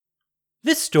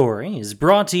This story is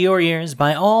brought to your ears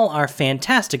by all our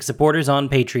fantastic supporters on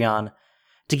Patreon.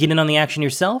 To get in on the action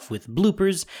yourself with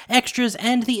bloopers, extras,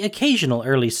 and the occasional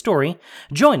early story,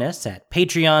 join us at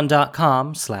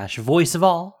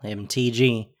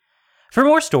patreon.com/voiceofallmtg. For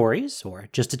more stories, or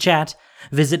just to chat,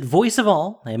 visit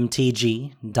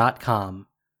voiceofallmtg.com.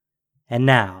 And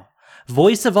now,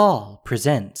 Voice of All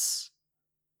presents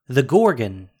The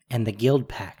Gorgon and the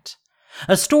Guildpact,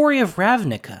 a story of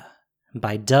Ravnica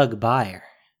by Doug Beyer.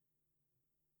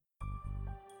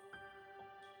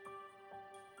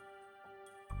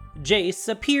 Jace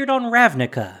appeared on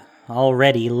Ravnica,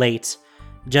 already late,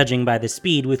 judging by the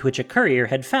speed with which a courier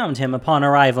had found him upon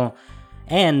arrival,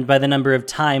 and by the number of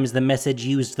times the message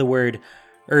used the word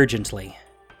urgently,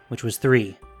 which was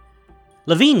 3.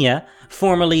 Lavinia,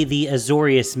 formerly the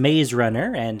Azorius Maze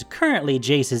Runner and currently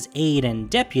Jace's aide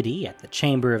and deputy at the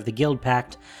Chamber of the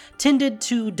Guildpact, tended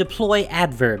to deploy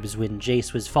adverbs when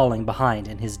Jace was falling behind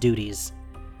in his duties.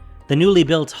 The newly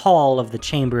built hall of the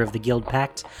Chamber of the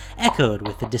Guildpact echoed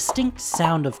with the distinct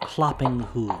sound of clopping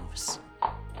hooves.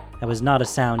 That was not a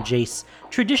sound Jace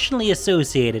traditionally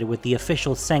associated with the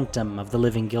official sanctum of the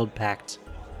Living Guildpact.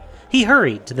 He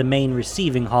hurried to the main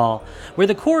receiving hall, where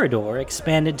the corridor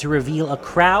expanded to reveal a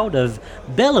crowd of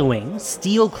bellowing,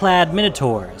 steel-clad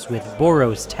minotaurs with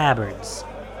Boros tabards.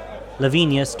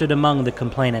 Lavinia stood among the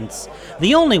complainants,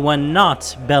 the only one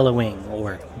not bellowing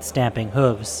or stamping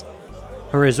hooves.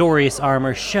 Her Azorius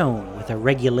armor shone with a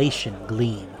regulation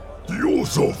gleam. The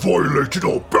Orza violated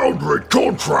our boundary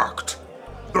contract!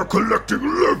 They're collecting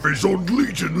levies on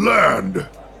Legion land!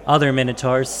 Other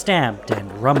minotaurs stamped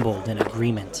and rumbled in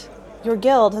agreement. Your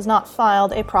guild has not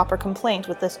filed a proper complaint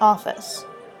with this office.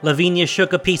 Lavinia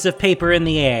shook a piece of paper in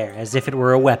the air as if it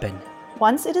were a weapon.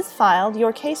 Once it is filed,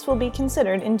 your case will be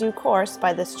considered in due course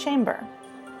by this chamber.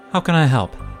 How can I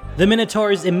help? The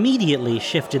minotaurs immediately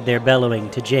shifted their bellowing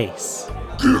to Jace.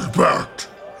 Guildpact!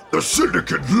 The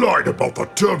Syndicate lied about the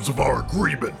terms of our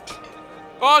agreement!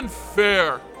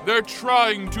 Unfair! They're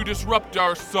trying to disrupt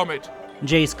our summit.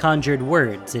 Jace conjured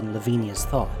words in Lavinia's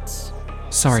thoughts.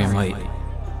 Sorry I'm late.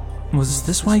 Was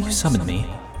this why you summoned me?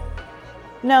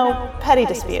 No, petty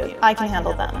dispute. I can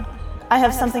handle them. I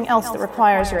have something else that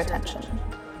requires your attention.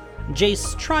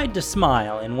 Jace tried to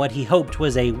smile in what he hoped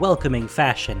was a welcoming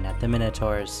fashion at the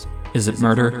minotaurs. Is it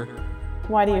murder?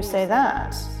 Why do you say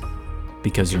that?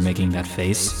 Because you're making that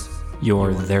face?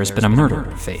 Your "there's been a murder"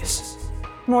 face.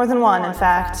 More than one, in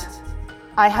fact.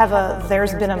 I have a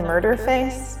 "there's been a murder"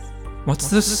 face. What's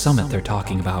this summit they're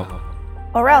talking about?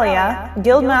 Aurelia,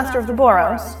 Guildmaster of the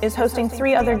Boros, is hosting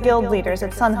 3 other guild leaders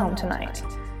at Sunhome tonight.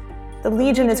 The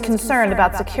Legion is concerned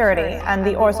about security, and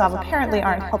the Orzhov apparently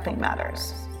aren't helping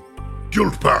matters.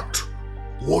 Guildpact,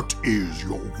 what is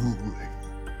your ruling?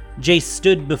 Jace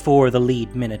stood before the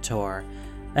lead minotaur,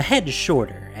 a head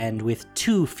shorter and with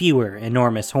 2 fewer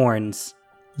enormous horns.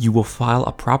 You will file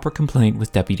a proper complaint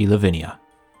with Deputy Lavinia.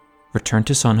 Return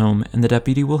to Sunhome, and the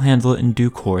deputy will handle it in due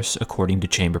course according to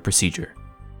chamber procedure.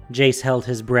 Jace held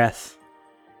his breath.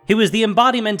 He was the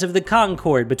embodiment of the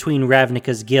concord between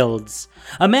Ravnica's guilds,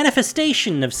 a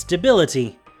manifestation of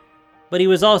stability. But he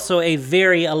was also a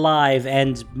very alive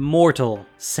and mortal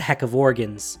sack of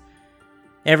organs.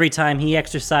 Every time he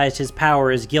exercised his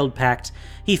power as Guildpact,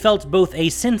 he felt both a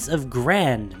sense of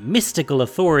grand, mystical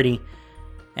authority,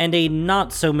 and a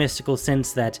not-so-mystical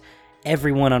sense that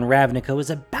everyone on Ravnica was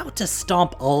about to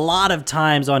stomp a lot of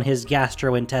times on his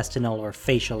gastrointestinal or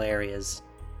facial areas.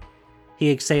 He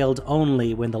exhaled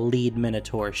only when the lead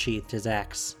minotaur sheathed his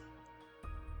axe.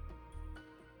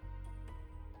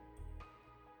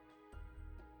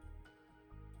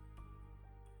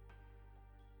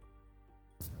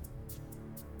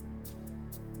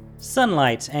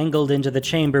 Sunlight angled into the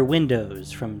chamber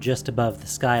windows from just above the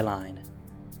skyline.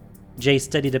 Jace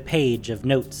studied a page of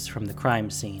notes from the crime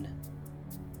scene.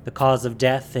 The cause of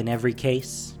death in every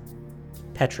case?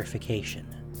 Petrification.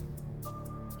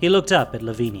 He looked up at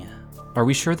Lavinia. Are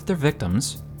we sure that they're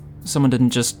victims? Someone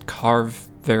didn't just carve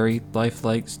very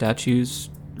lifelike statues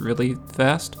really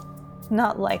fast?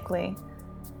 Not likely.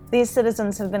 These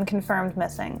citizens have been confirmed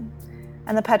missing,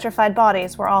 and the petrified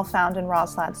bodies were all found in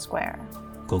Roslad Square.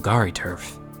 Golgari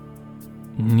turf.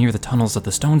 Near the tunnels of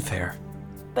the Stone Fair.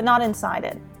 But not inside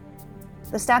it.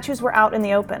 The statues were out in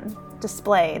the open,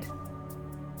 displayed.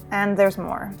 And there's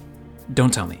more.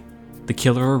 Don't tell me. The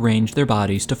killer arranged their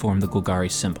bodies to form the Golgari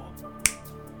symbol.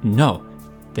 No,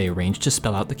 they arranged to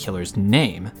spell out the killer's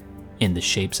name in the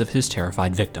shapes of his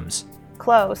terrified victims.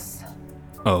 Close.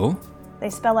 Oh? They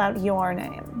spell out your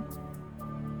name.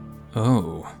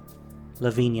 Oh.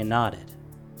 Lavinia nodded.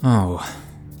 Oh.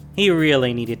 He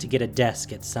really needed to get a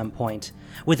desk at some point,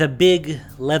 with a big,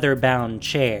 leather-bound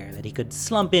chair that he could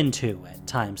slump into at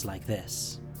times like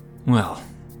this. Well,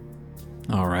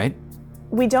 all right.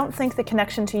 We don't think the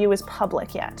connection to you is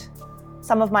public yet.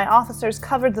 Some of my officers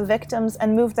covered the victims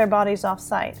and moved their bodies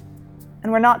off-site,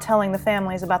 and we're not telling the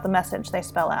families about the message they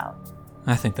spell out.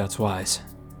 I think that's wise.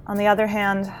 On the other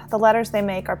hand, the letters they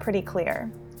make are pretty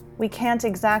clear. We can't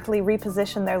exactly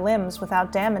reposition their limbs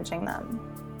without damaging them.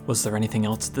 Was there anything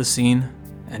else at the scene?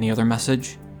 Any other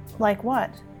message? Like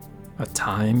what? A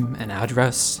time, an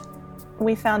address?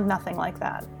 We found nothing like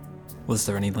that. Was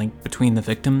there any link between the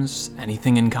victims?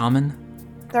 Anything in common?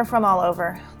 They're from all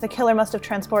over. The killer must have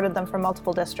transported them from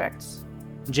multiple districts.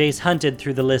 Jace hunted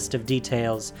through the list of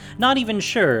details, not even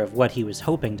sure of what he was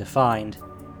hoping to find.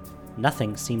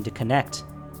 Nothing seemed to connect.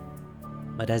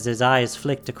 But as his eyes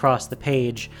flicked across the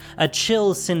page, a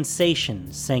chill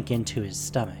sensation sank into his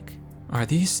stomach. Are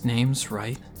these names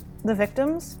right? The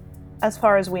victims? As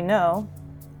far as we know.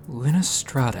 Lina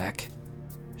Stradek,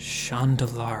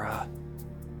 Shandalara,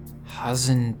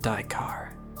 Hazin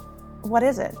Daikar. What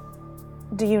is it?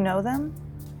 Do you know them?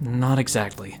 Not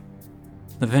exactly.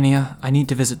 Lavinia, I need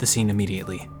to visit the scene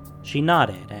immediately. She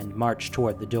nodded and marched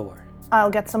toward the door. I'll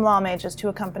get some law mages to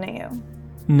accompany you.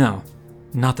 No,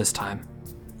 not this time.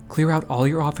 Clear out all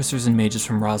your officers and mages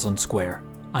from Roslyn Square.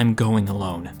 I'm going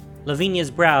alone. Lavinia's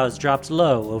brows dropped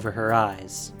low over her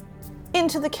eyes.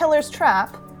 Into the killer's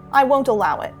trap? I won't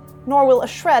allow it, nor will a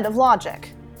shred of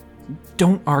logic.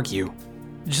 Don't argue.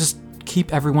 Just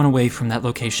keep everyone away from that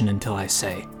location until I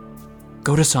say.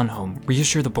 Go to Sunhome,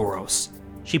 reassure the Boros.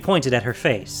 She pointed at her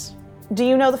face. Do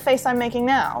you know the face I'm making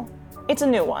now? It's a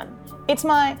new one. It's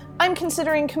my "I'm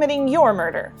considering committing your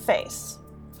murder" face.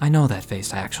 I know that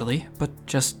face, actually, but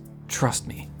just trust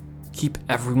me. Keep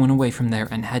everyone away from there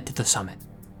and head to the summit.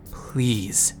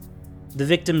 Please. The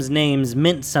victims' names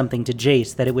meant something to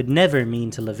Jace that it would never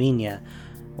mean to Lavinia,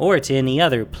 or to any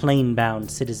other plain-bound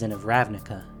citizen of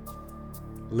Ravnica.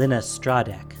 Lina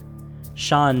Stradek,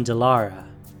 Shandalara,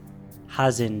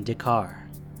 Hazin Daikar,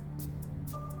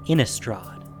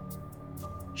 Innistrad,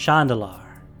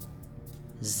 Shandalar,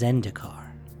 Zendikar.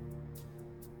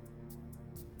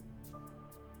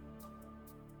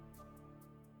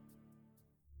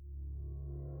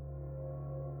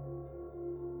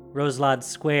 Roselad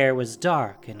Square was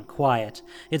dark and quiet,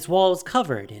 its walls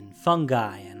covered in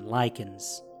fungi and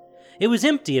lichens. It was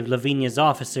empty of Lavinia's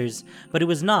officers, but it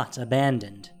was not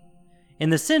abandoned. In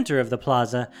the center of the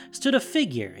plaza stood a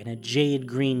figure in a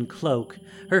jade-green cloak,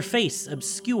 her face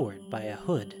obscured by a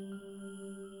hood.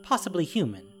 Possibly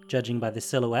human, judging by the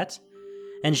silhouette,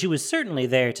 and she was certainly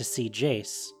there to see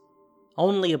Jace.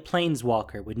 Only a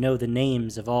planeswalker would know the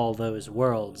names of all those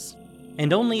worlds.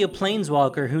 And only a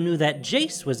planeswalker who knew that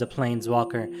Jace was a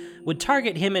planeswalker would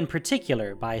target him in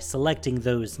particular by selecting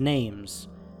those names.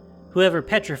 Whoever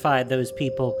petrified those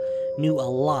people knew a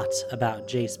lot about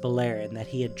Jace Beleren that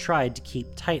he had tried to keep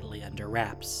tightly under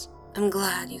wraps. I'm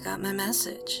glad you got my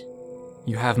message.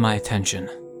 You have my attention.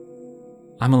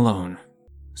 I'm alone,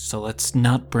 so let's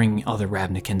not bring other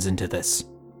Ravnikins into this.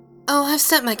 Oh, I've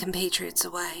sent my compatriots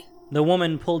away. The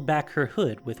woman pulled back her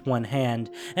hood with one hand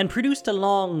and produced a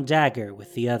long dagger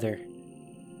with the other.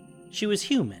 She was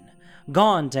human,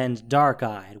 gaunt and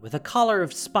dark-eyed, with a collar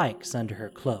of spikes under her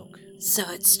cloak. So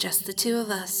it's just the two of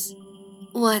us.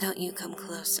 Why don't you come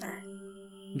closer?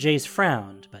 Jace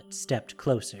frowned, but stepped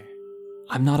closer.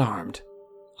 I'm not armed.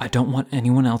 I don't want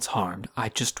anyone else harmed. I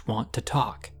just want to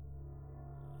talk.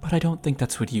 But I don't think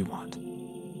that's what you want.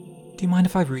 Do you mind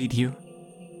if I read you?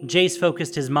 Jace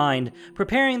focused his mind,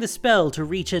 preparing the spell to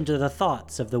reach into the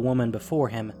thoughts of the woman before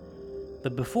him.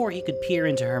 But before he could peer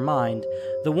into her mind,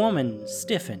 the woman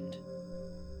stiffened.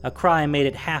 A cry made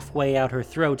it halfway out her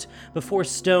throat before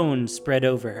stone spread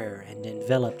over her and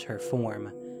enveloped her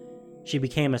form. She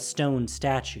became a stone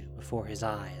statue before his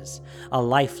eyes, a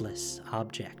lifeless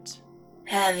object.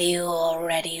 Have you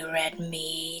already read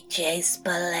me, Jace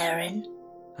Beleren?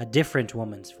 A different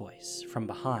woman's voice from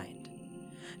behind.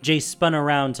 Jace spun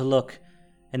around to look,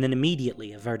 and then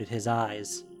immediately averted his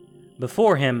eyes.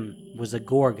 Before him was a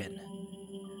Gorgon.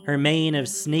 Her mane of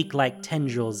snake-like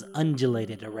tendrils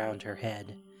undulated around her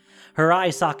head. Her eye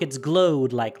sockets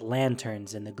glowed like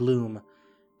lanterns in the gloom,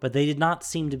 but they did not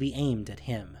seem to be aimed at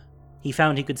him. He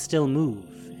found he could still move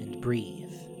and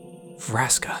breathe.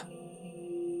 Vraska.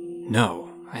 No,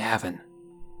 I haven't.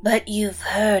 But you've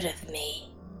heard of me.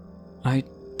 I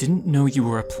didn't know you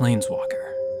were a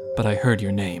planeswalker, but I heard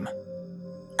your name.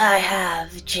 I have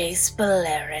Jace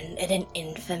Beleren at an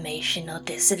informational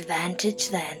disadvantage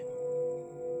then.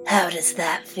 How does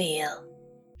that feel?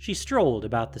 She strolled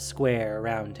about the square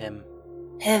around him.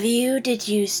 Have you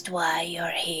deduced why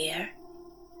you're here?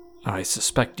 I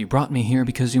suspect you brought me here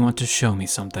because you want to show me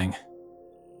something.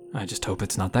 I just hope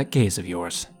it's not that gaze of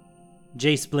yours.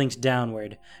 Jace blinked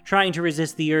downward, trying to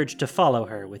resist the urge to follow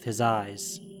her with his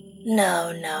eyes.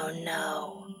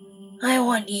 No. I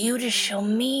want you to show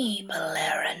me,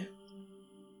 Beleren.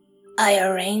 I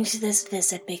arranged this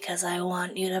visit because I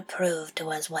want you to prove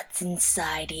to us what's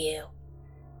inside you.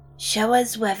 Show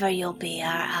us whether you'll be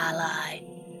our ally.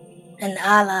 An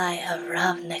ally of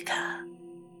Ravnica.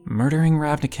 Murdering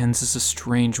Ravnicans is a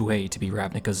strange way to be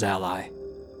Ravnica's ally.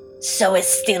 So is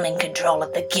stealing control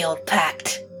of the Guild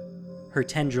Pact. Her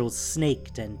tendrils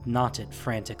snaked and knotted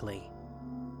frantically,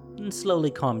 and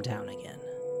slowly calmed down again.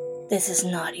 This is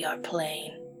not your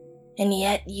plane, and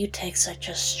yet you take such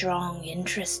a strong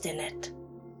interest in it.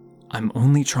 I'm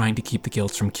only trying to keep the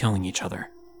guilds from killing each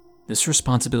other. This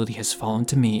responsibility has fallen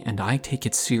to me, and I take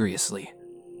it seriously.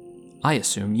 I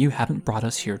assume you haven't brought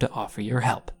us here to offer your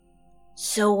help.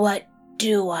 So what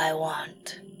do I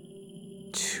want?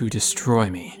 To destroy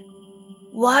me.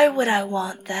 Why would I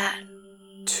want that?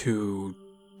 To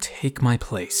take my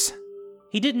place.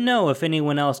 He didn't know if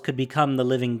anyone else could become the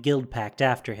living Guild Pact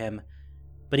after him,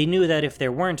 but he knew that if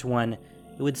there weren't one,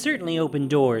 it would certainly open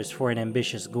doors for an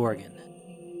ambitious Gorgon.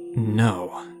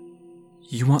 No.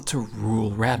 You want to rule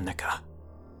Ravnica.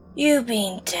 You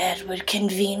being dead would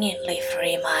conveniently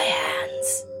free my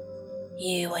hands.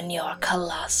 You and your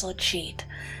colossal cheat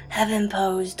have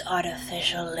imposed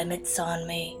artificial limits on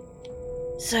me.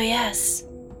 So yes,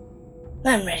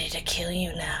 I'm ready to kill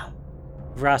you now.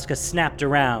 Vraska snapped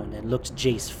around and looked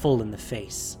Jace full in the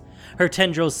face. Her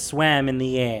tendrils swam in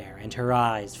the air, and her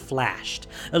eyes flashed,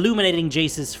 illuminating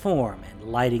Jace's form and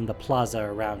lighting the plaza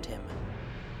around him.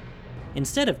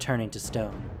 Instead of turning to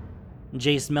stone,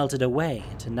 Jace melted away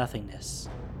into nothingness.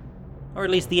 Or at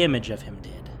least the image of him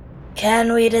did.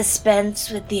 Can we dispense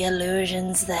with the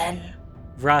illusions then?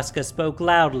 Vraska spoke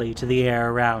loudly to the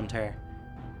air around her.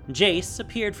 Jace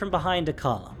appeared from behind a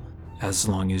column. As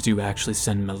long as you actually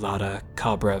send Milada,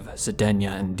 Kabrev,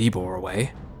 Zedenya, and Dibor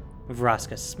away.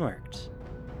 Vraska smirked.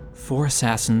 4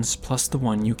 assassins plus the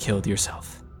one you killed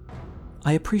yourself.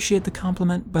 I appreciate the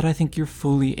compliment, but I think you're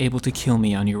fully able to kill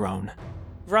me on your own.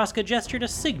 Vraska gestured a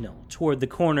signal toward the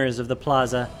corners of the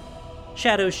plaza.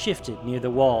 Shadows shifted near the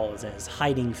walls as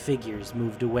hiding figures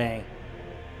moved away.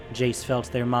 Jace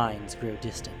felt their minds grow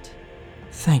distant.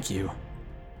 Thank you.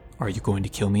 Are you going to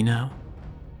kill me now?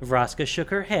 Vraska shook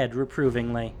her head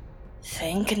reprovingly.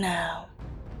 Think now.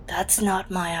 That's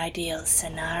not my ideal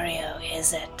scenario,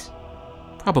 is it?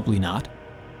 Probably not.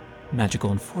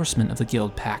 Magical enforcement of the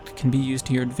Guild Pact can be used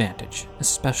to your advantage,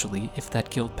 especially if that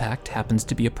Guild Pact happens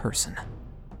to be a person.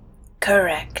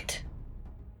 Correct.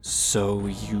 So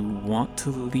you want to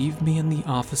leave me in the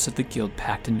office of the Guild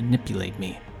Pact and manipulate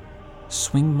me?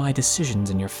 Swing my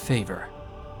decisions in your favor?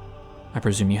 I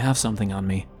presume you have something on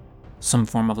me? Some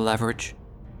form of leverage?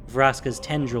 Vraska's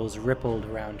tendrils rippled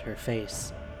around her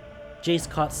face. Jace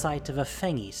caught sight of a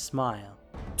fangy smile.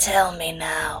 Tell me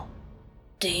now,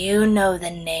 do you know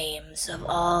the names of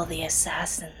all the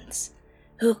assassins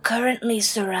who currently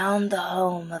surround the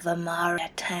home of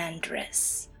Amara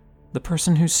Tandris? The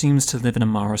person who seems to live in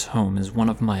Amara's home is one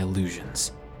of my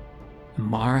illusions.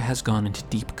 Amara has gone into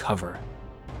deep cover.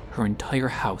 Her entire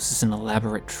house is an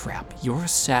elaborate trap. Your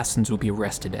assassins will be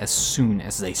arrested as soon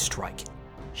as they strike.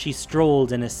 She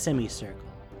strolled in a semicircle,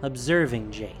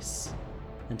 observing Jace,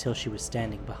 until she was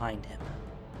standing behind him.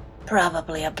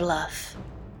 Probably a bluff,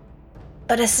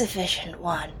 but a sufficient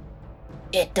one.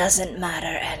 It doesn't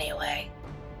matter anyway.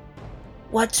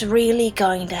 What's really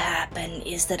going to happen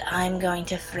is that I'm going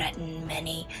to threaten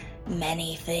many,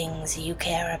 many things you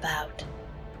care about.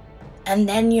 And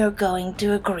then you're going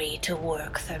to agree to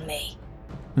work for me.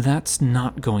 That's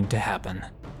not going to happen.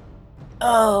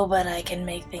 Oh, but I can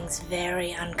make things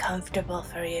very uncomfortable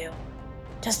for you.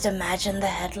 Just imagine the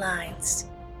headlines.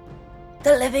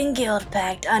 The Living Guild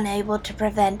Pact unable to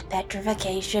prevent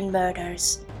petrification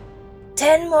murders.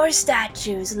 10 more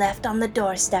statues left on the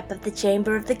doorstep of the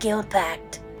Chamber of the Guild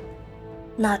Pact.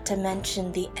 Not to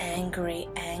mention the angry,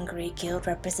 angry guild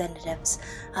representatives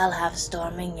I'll have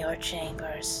storming your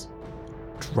chambers.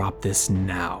 Drop this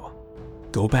now.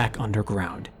 Go back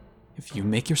underground. If you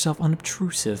make yourself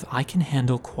unobtrusive, I can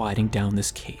handle quieting down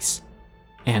this case.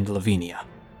 And Lavinia.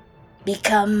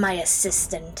 Become my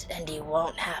assistant and you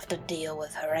won't have to deal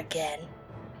with her again.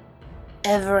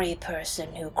 Every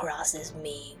person who crosses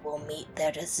me will meet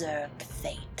their deserved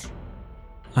fate.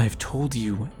 I've told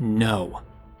you no.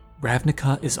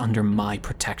 Ravnica is under my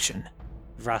protection.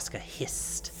 Vraska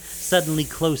hissed, suddenly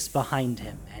close behind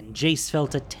him, and Jace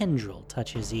felt a tendril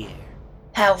touch his ear.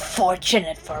 How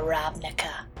fortunate for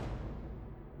Ravnica.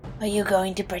 Are you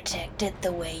going to protect it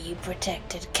the way you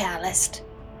protected Callist?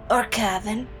 Or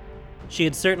Cavan? She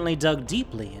had certainly dug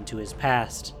deeply into his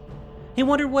past. He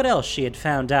wondered what else she had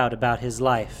found out about his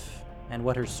life, and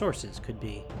what her sources could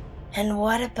be. And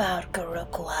what about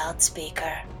Garruk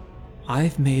Wildspeaker?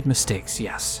 I've made mistakes,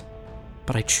 yes.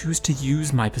 But I choose to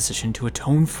use my position to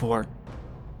atone for...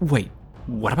 Wait,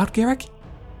 what about Garrick?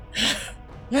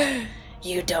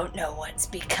 You don't know what's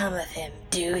become of him,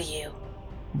 do you?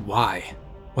 Why?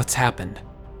 What's happened?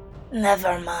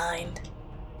 Never mind.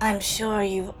 I'm sure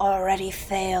you've already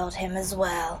failed him as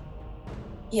well.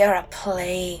 You're a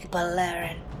plague,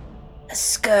 Balerion. A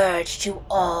scourge to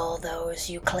all those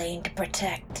you claim to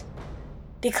protect.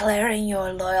 Declaring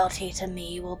your loyalty to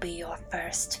me will be your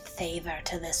first favor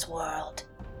to this world.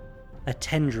 A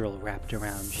tendril wrapped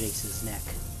around Jace's neck.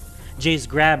 Jace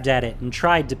grabbed at it and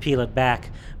tried to peel it back,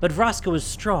 but Vraska was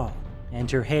strong, and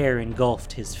her hair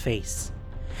engulfed his face.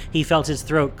 He felt his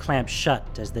throat clamp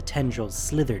shut as the tendrils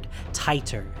slithered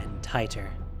tighter and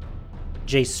tighter.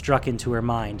 Jace struck into her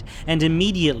mind, and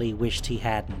immediately wished he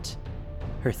hadn't.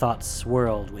 Her thoughts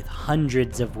swirled with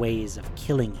hundreds of ways of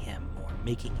killing him or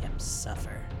making him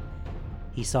suffer.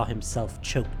 He saw himself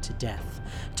choked to death,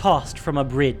 tossed from a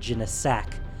bridge in a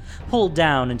sack, pulled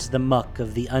down into the muck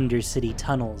of the undercity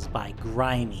tunnels by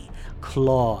grimy,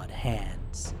 clawed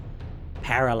hands,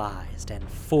 paralyzed and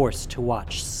forced to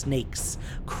watch snakes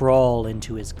crawl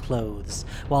into his clothes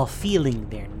while feeling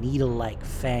their needle-like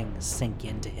fangs sink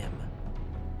into him.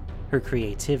 Her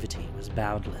creativity was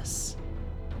boundless.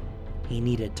 He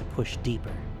needed to push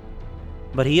deeper,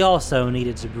 but he also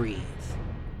needed to breathe.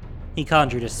 He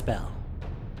conjured a spell.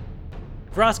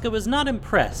 Vraska was not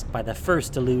impressed by the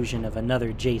first illusion of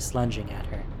another Jace lunging at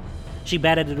her. She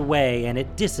batted it away, and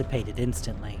it dissipated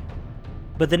instantly.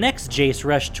 But the next Jace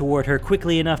rushed toward her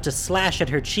quickly enough to slash at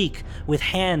her cheek with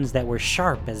hands that were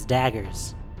sharp as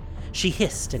daggers. She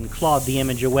hissed and clawed the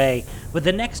image away, but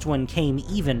the next one came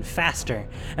even faster,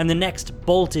 and the next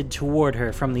bolted toward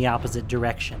her from the opposite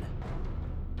direction.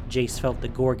 Jace felt the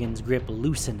Gorgon's grip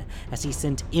loosen as he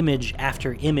sent image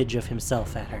after image of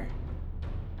himself at her.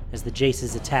 As the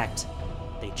Jaces attacked,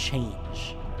 they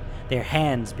changed. Their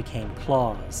hands became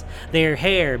claws, their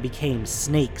hair became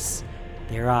snakes,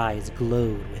 their eyes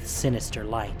glowed with sinister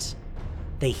light.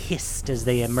 They hissed as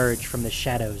they emerged from the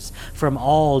shadows from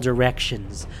all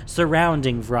directions,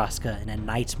 surrounding Vraska in a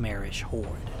nightmarish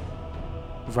horde.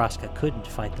 Vraska couldn't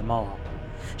fight them all.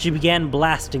 She began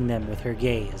blasting them with her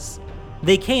gaze.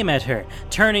 They came at her,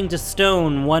 turning to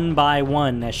stone one by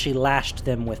one as she lashed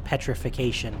them with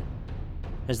petrification.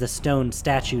 As the stone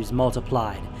statues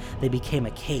multiplied, they became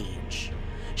a cage.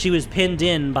 She was pinned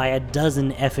in by a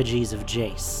dozen effigies of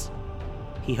Jace.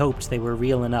 He hoped they were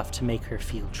real enough to make her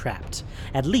feel trapped,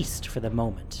 at least for the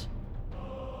moment.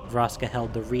 Vraska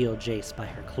held the real Jace by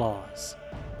her claws.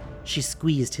 She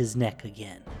squeezed his neck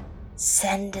again.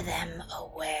 Send them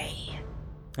away.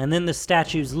 And then the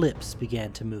statue's lips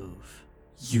began to move.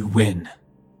 You win.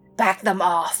 Back them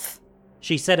off.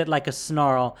 She said it like a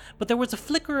snarl, but there was a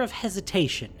flicker of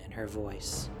hesitation in her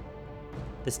voice.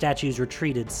 The statues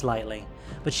retreated slightly,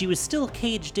 but she was still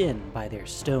caged in by their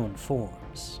stone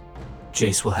forms.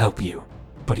 Jace will help you,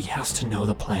 but he has to know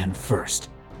the plan first.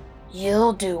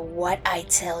 You'll do what I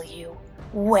tell you,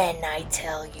 when I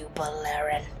tell you,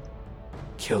 Balerion.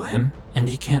 Kill him, and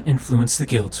he can't influence the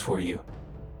guilds for you.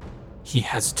 He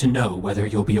has to know whether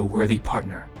you'll be a worthy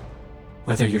partner,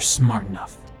 whether you're smart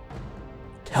enough.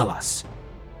 Tell us,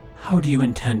 how do you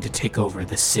intend to take over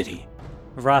this city?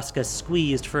 Vraska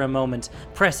squeezed for a moment,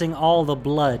 pressing all the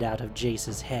blood out of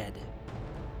Jace's head.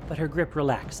 But her grip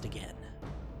relaxed again.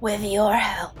 With your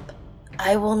help,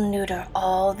 I will neuter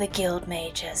all the guild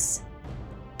mages.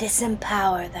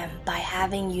 Disempower them by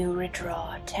having you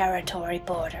redraw territory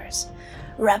borders,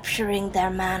 rupturing their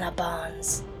mana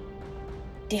bonds.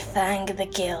 Defang the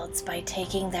guilds by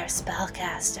taking their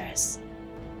spellcasters.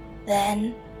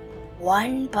 Then,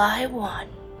 one by one,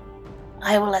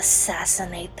 I will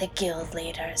assassinate the guild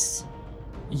leaders.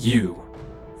 You,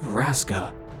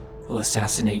 Vraska, will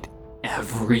assassinate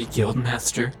every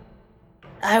guildmaster?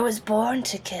 I was born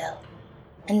to kill,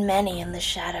 and many in the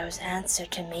shadows answer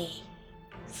to me.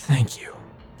 Thank you.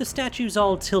 The statues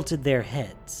all tilted their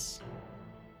heads.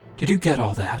 Did you get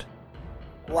all that?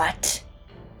 What?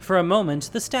 For a moment,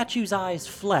 the statue's eyes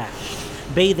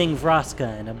flashed, bathing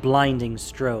Vraska in a blinding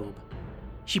strobe.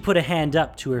 She put a hand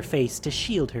up to her face to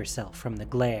shield herself from the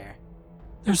glare.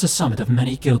 There's a summit of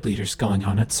many guild leaders going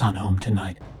on at Sunhome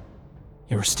tonight.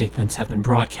 Your statements have been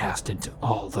broadcasted to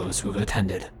all those who have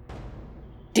attended.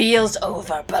 Deal's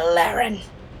over, Balerion.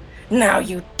 Now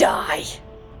you die.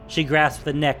 She grasped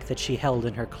the neck that she held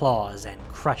in her claws and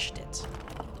crushed it.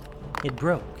 It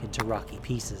broke into rocky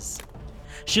pieces.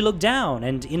 She looked down,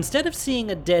 and instead of seeing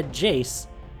a dead Jace,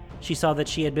 she saw that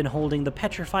she had been holding the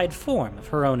petrified form of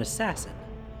her own assassin,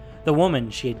 the woman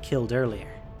she had killed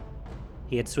earlier.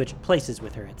 He had switched places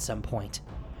with her at some point.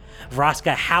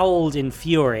 Vraska howled in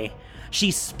fury.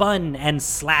 She spun and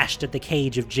slashed at the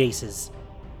cage of Jace's.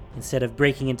 Instead of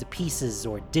breaking into pieces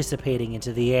or dissipating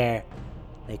into the air,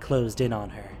 they closed in on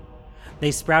her. They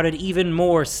sprouted even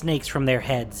more snakes from their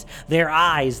heads, their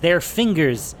eyes, their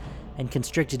fingers, and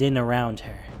constricted in around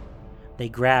her. They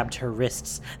grabbed her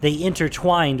wrists. They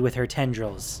intertwined with her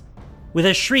tendrils. With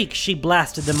a shriek, she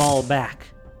blasted them all back.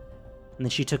 And then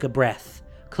she took a breath,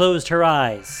 closed her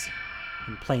eyes,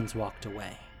 and planeswalked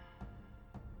away.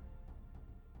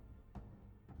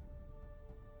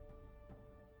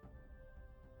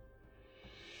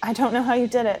 I don't know how you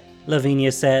did it,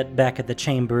 Lavinia said back at the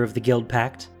chamber of the Guild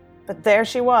Pact. but there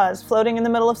she was, floating in the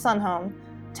middle of Sunhome,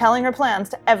 telling her plans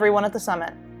to everyone at the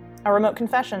summit. A remote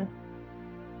confession.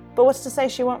 But what's to say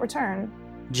she won't return?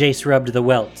 Jace rubbed the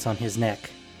welts on his neck.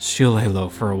 She'll lay low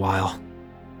for a while.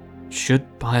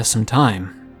 Should buy us some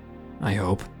time, I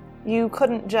hope. You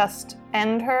couldn't just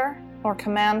end her, or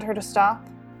command her to stop?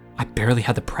 I barely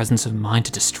had the presence of mind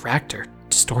to distract her,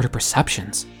 distort her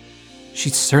perceptions. She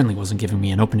certainly wasn't giving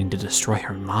me an opening to destroy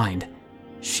her mind.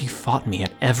 She fought me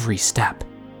at every step.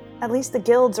 At least the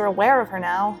guilds are aware of her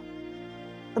now.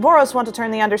 The Boros want to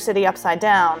turn the Undercity upside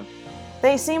down.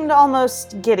 They seemed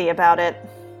almost giddy about it.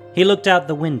 He looked out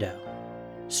the window.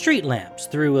 Street lamps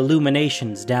threw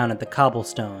illuminations down at the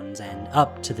cobblestones and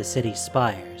up to the city's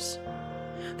spires.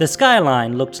 The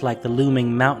skyline looked like the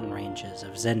looming mountain ranges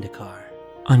of Zendikar.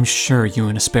 I'm sure you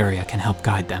and Asperia can help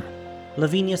guide them.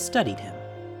 Lavinia studied him.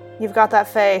 You've got that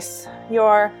face.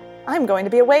 Your, I'm going to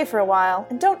be away for a while,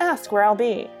 and don't ask where I'll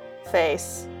be,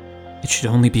 face. It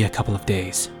should only be a couple of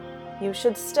days. You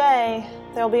should stay.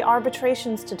 There'll be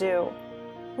arbitrations to do.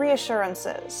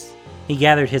 Reassurances. He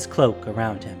gathered his cloak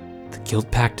around him. The Guild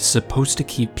Pact is supposed to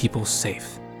keep people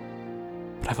safe,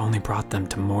 but I've only brought them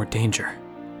to more danger.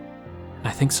 And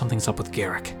I think something's up with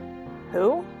Garrick.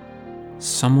 Who?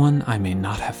 Someone I may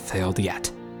not have failed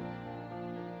yet.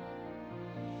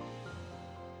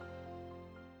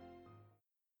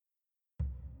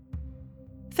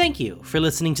 Thank you for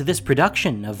listening to this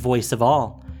production of Voice of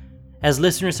All. As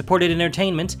listener-supported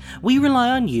entertainment, we rely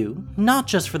on you, not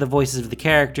just for the voices of the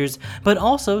characters, but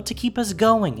also to keep us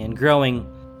going and growing.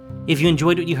 If you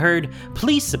enjoyed what you heard,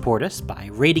 please support us by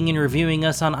rating and reviewing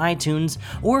us on iTunes,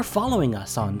 or following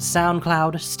us on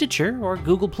SoundCloud, Stitcher, or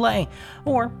Google Play,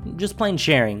 or just plain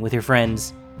sharing with your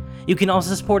friends. You can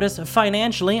also support us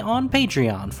financially on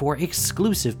Patreon for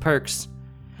exclusive perks.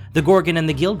 The Gorgon and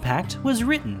the Guild Pact was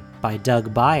written by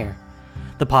Doug Beyer.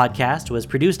 The podcast was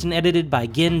produced and edited by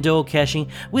Gin Dokeshi,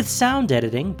 with sound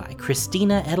editing by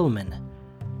Christina Edelman.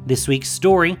 This week's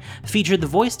story featured the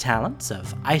voice talents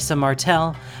of Isa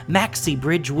Martell, Maxie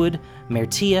Bridgewood,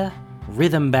 Mertia,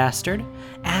 Rhythm Bastard,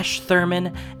 Ash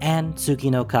Thurman, and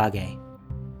Tsukino Kage.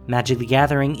 Magic the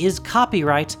Gathering is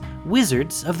copyright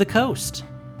Wizards of the Coast.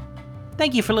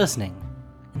 Thank you for listening,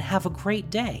 and have a great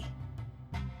day.